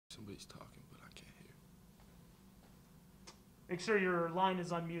Somebody's talking, but I can't hear. Make sure your line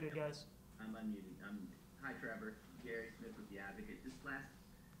is unmuted, guys. I'm unmuted. Hi, Trevor. Gary Smith with the Advocate.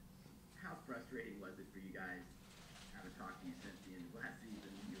 How frustrating was it for you guys? I haven't talked to you since the end of last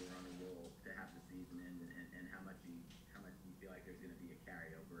season. You were on a roll to have the season end, and how much do you feel like there's going to be a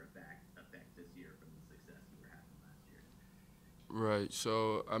carryover effect this year from the success you were having last year? Right.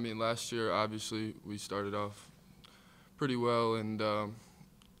 So, I mean, last year, obviously, we started off pretty well and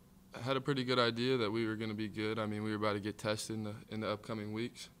had a pretty good idea that we were going to be good. I mean, we were about to get tested in the upcoming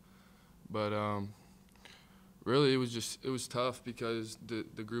weeks. But really, it was tough because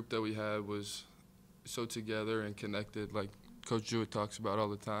the group that we had was so together and connected, like Coach Jewett talks about all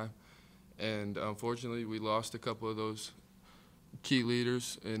the time. And unfortunately, we lost a couple of those key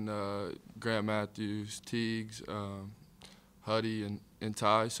leaders in Grant Matthews, Teagues, Huddy, and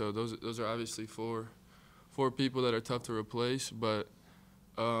Ty. So those are obviously four people that are tough to replace. But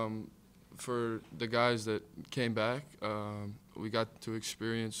for the guys that came back, we got to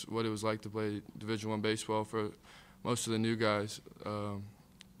experience what it was like to play Division I baseball. For most of the new guys,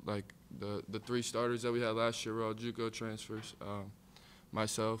 like the three starters that we had last year were all JUCO transfers.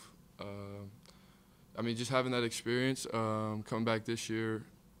 Myself, I mean, just having that experience, coming back this year,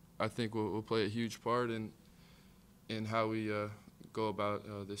 I think will play a huge part in how we go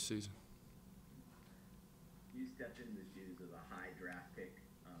about this season. You stepped into the shoes of a high draft pick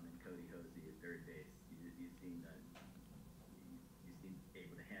in Cody Hosey at third base. You seem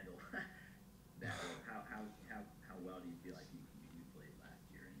able to handle that role. How well do you feel like you played last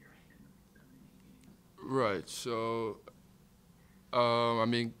year in the 7 games? Right. So, I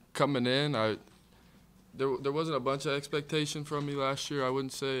mean, coming in, there wasn't a bunch of expectation from me last year, I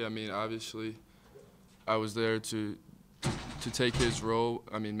wouldn't say. I mean, obviously, I was there to take his role.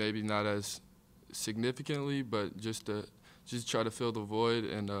 I mean, maybe not as significantly, but just try to fill the void,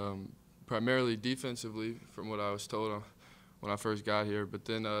 and primarily defensively, from what I was told when I first got here. But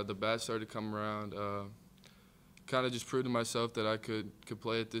then the bats started to come around. Kind of just proved to myself that I could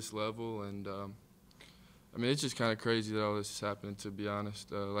play at this level, and I mean, it's just kind of crazy that all this is happening. To be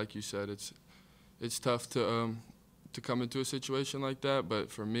honest, like you said, it's tough to come into a situation like that. But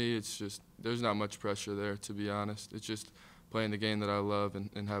for me, it's just there's not much pressure there. To be honest, it's just playing the game that I love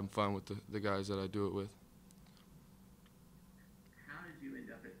and having fun with the guys that I do it with. How did you end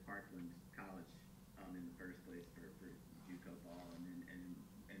up at Parkland College in the first place for JUCO ball, and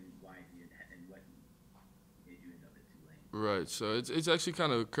why and what made you end up at Tulane? Right. So it's actually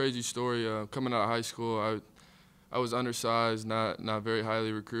kind of a crazy story. Coming out of high school, I was undersized, not very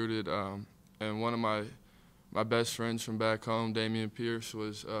highly recruited, and one of my best friends from back home, Damian Pierce,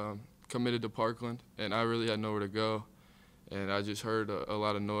 was committed to Parkland, and I really had nowhere to go. And I just heard a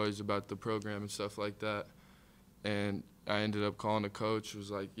lot of noise about the program and stuff like that. And I ended up calling the coach, was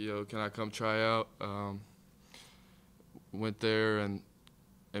like, yo, can I come try out? Went there, and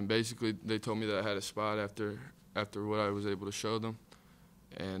basically they told me that I had a spot after what I was able to show them.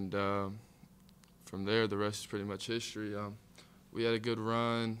 And from there, the rest is pretty much history. We had a good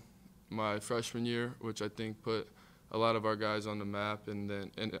run my freshman year, which I think put a lot of our guys on the map, and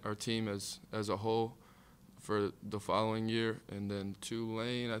our team as a whole for the following year. And then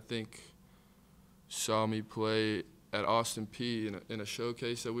Tulane, I think, saw me play at Austin Peay in a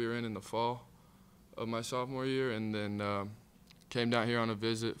showcase that we were in the fall of my sophomore year, and then came down here on a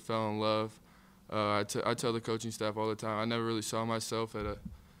visit, fell in love. I tell the coaching staff all the time, I never really saw myself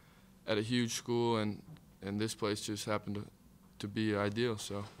at a huge school, and this place just happened to be ideal.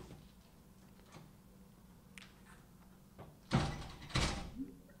 So.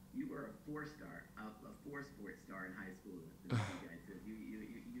 A four-sport star in high school. You guys said you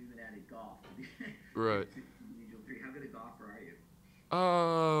even added golf. Right. How good a golfer are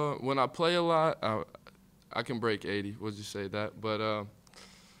you? When I play a lot, I can break 80. We'll just say that. But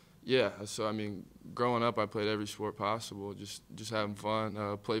yeah. So I mean, growing up, I played every sport possible. Just having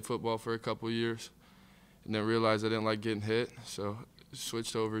fun. Played football for a couple years, and then realized I didn't like getting hit. So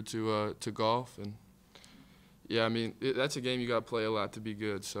switched over to golf, and yeah, I mean that's a game you got to play a lot to be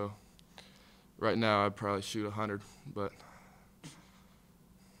good. So. Right now, I'd probably shoot 100, but.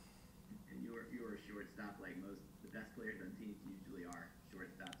 And you were a shortstop, like the best players on teams usually are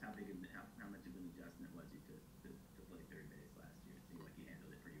shortstops. How much of an adjustment was you to play third base last year? It seemed like you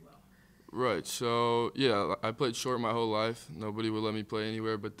handled it pretty well. Right. So yeah, I played short my whole life. Nobody would let me play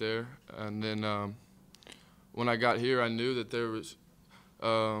anywhere but there. And then when I got here, I knew that there was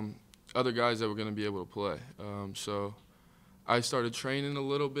other guys that were going to be able to play. So. I started training a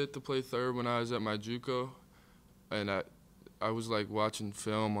little bit to play third when I was at my JUCO, and I was like watching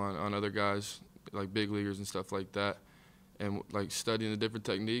film on other guys, like big leaguers and stuff like that, and like studying the different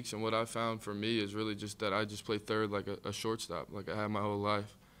techniques. And what I found for me is really just that I just play third like a shortstop, like I had my whole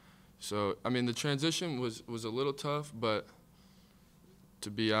life. So I mean, the transition was a little tough, but to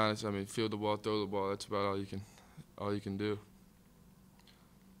be honest, I mean, field the ball, throw the ball. That's about all you can do.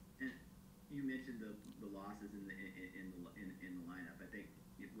 And you mentioned the losses in the lineup. I think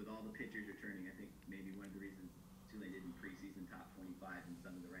with all the pitchers returning, I think maybe one of the reasons Tulane didn't preseason top 25 in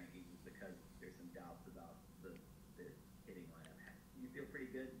some of the rankings was because there's some doubts about the hitting lineup. You feel pretty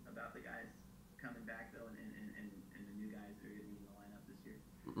good about the guys coming back though, and the new guys that are going to be in the lineup this year.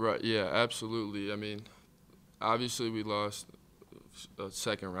 Right. Yeah. Absolutely. I mean, obviously we lost a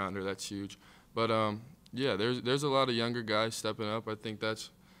second rounder. That's huge. But yeah, there's a lot of younger guys stepping up. I think that's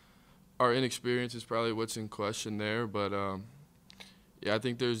our inexperience is probably what's in question there. But yeah, I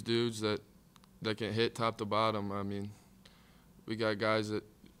think there's dudes that can hit top to bottom. I mean, we got guys that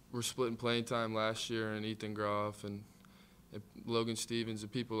were splitting playing time last year, and Ethan Groff and Logan Stevens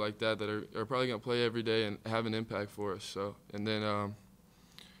and people like that are probably going to play every day and have an impact for us. So, and then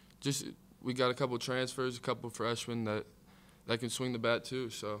just we got a couple transfers, a couple freshmen that can swing the bat too.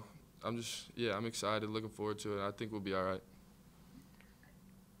 So I'm excited, looking forward to it. I think we'll be all right.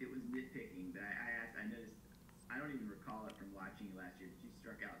 It was nitpicking, but I noticed, I don't even recall it from watching you last year, but you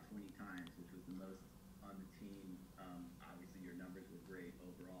struck out 20 times, which was the most on the team. Obviously your numbers were great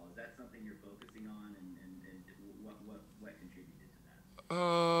overall. Is that something you're focusing on, and what contributed to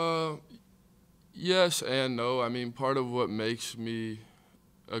that? Yes and no. I mean, part of what makes me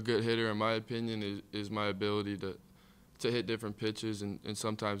a good hitter, in my opinion, is my ability to hit different pitches and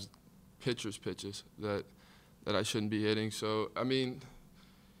sometimes pitchers' pitches that I shouldn't be hitting. So, I mean,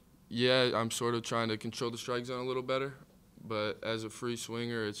 yeah, I'm sort of trying to control the strike zone a little better, but as a free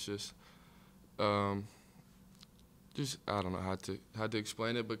swinger, it's just I don't know how to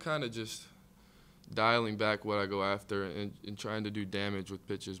explain it, but kind of just dialing back what I go after and trying to do damage with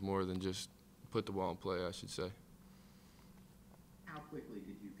pitches more than just put the ball in play, I should say. How quickly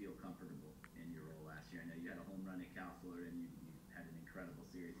did you feel comfortable in your role last year? I know you had a home run at Counselor, and you had an incredible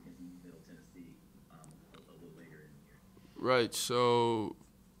series against Middle Tennessee a little later in the year. Right. So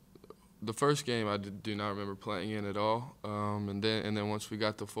the first game I do not remember playing in at all, and then once we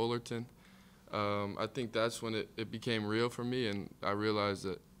got to Fullerton, I think that's when it became real for me, and I realized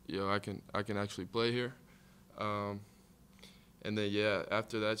that I can actually play here. And then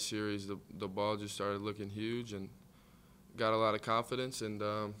after that series, the ball just started looking huge and got a lot of confidence, and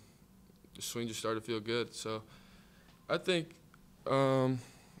the swing just started to feel good. So I think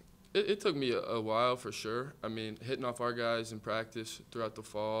it took me a while for sure. I mean, hitting off our guys in practice throughout the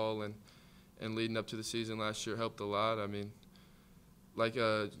fall and leading up to the season last year helped a lot. I mean, like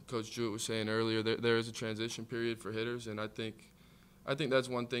Coach Jewett was saying earlier, there is a transition period for hitters, and I think that's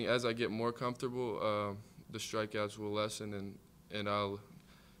one thing. As I get more comfortable, the strikeouts will lessen,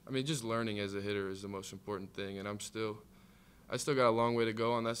 and just learning as a hitter is the most important thing. And I still got a long way to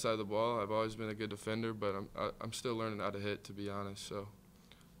go on that side of the ball. I've always been a good defender, but I'm still learning how to hit, to be honest. So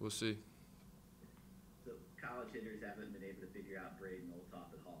we'll see. So college hitters haven't been able to figure out Braden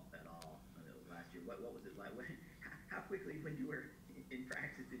Olthoff at all last year. What was it like? How quickly, when you were in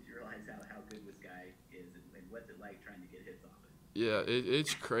practice, did you realize how good this guy is, and what's it like trying to get hits off it? Yeah,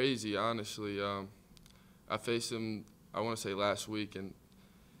 it's crazy, honestly. I faced him, I want to say last week, and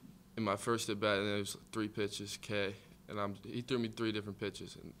in my first at bat, and it was 3 pitches, K, and he threw me 3 different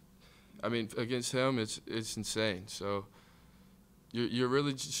pitches, and I mean, against him, it's insane. So you're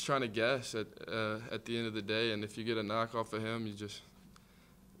really just trying to guess at the end of the day, and if you get a knock off of him,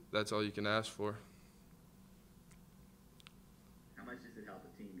 that's all you can ask for. How much does it help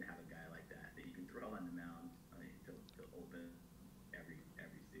a team to have a guy like that you can throw on the mound to open every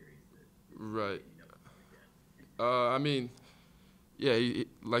series? Right. I mean, yeah,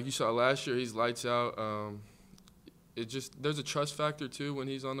 like you saw last year, he's lights out. There's a trust factor too when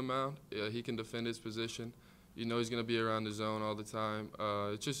he's on the mound. Yeah, he can defend his position. You know he's going to be around the zone all the time.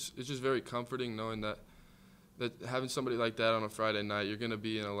 It's just very comforting knowing that having somebody like that on a Friday night, you're going to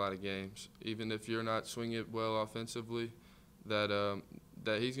be in a lot of games, even if you're not swinging it well offensively. That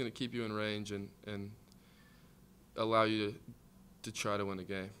he's going to keep you in range and allow you to try to win the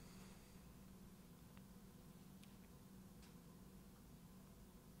game.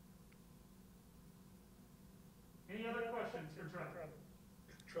 Any other questions for Trevor?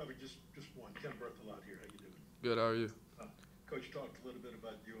 Trevor, just one. Ken Berthelot here. How you doing? Good. How are you? Coach talked a little bit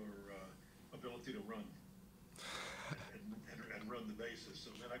about your ability to run and run the bases. So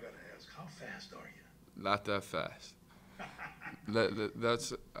then I got to ask, how fast are you? Not that fast.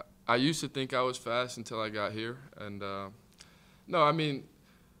 I used to think I was fast until I got here, and no, I mean,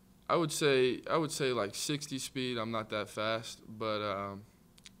 I would say like 60 speed. I'm not that fast, but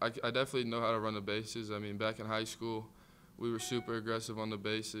I definitely know how to run the bases. I mean, back in high school, we were super aggressive on the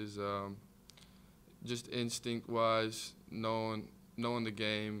bases. Just instinct-wise, knowing the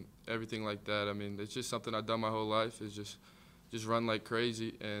game, everything like that. I mean, it's just something I've done my whole life. Is just run like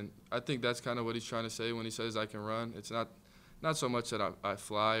crazy, and I think that's kind of what he's trying to say when he says I can run. It's not so much that I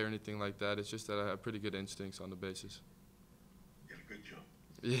fly or anything like that. It's just that I have pretty good instincts on the bases. Get a good jump.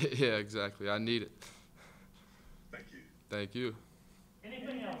 Yeah, exactly. I need it. Thank you. Thank you.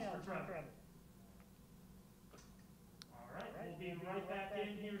 Anything else for Trevor? All right, we'll be right back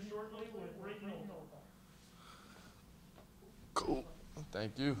in here shortly with Rick Knowles. Cool.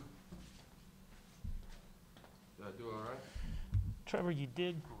 Thank you. Did I do all right? Trevor, you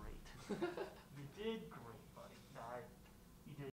did great. You did great.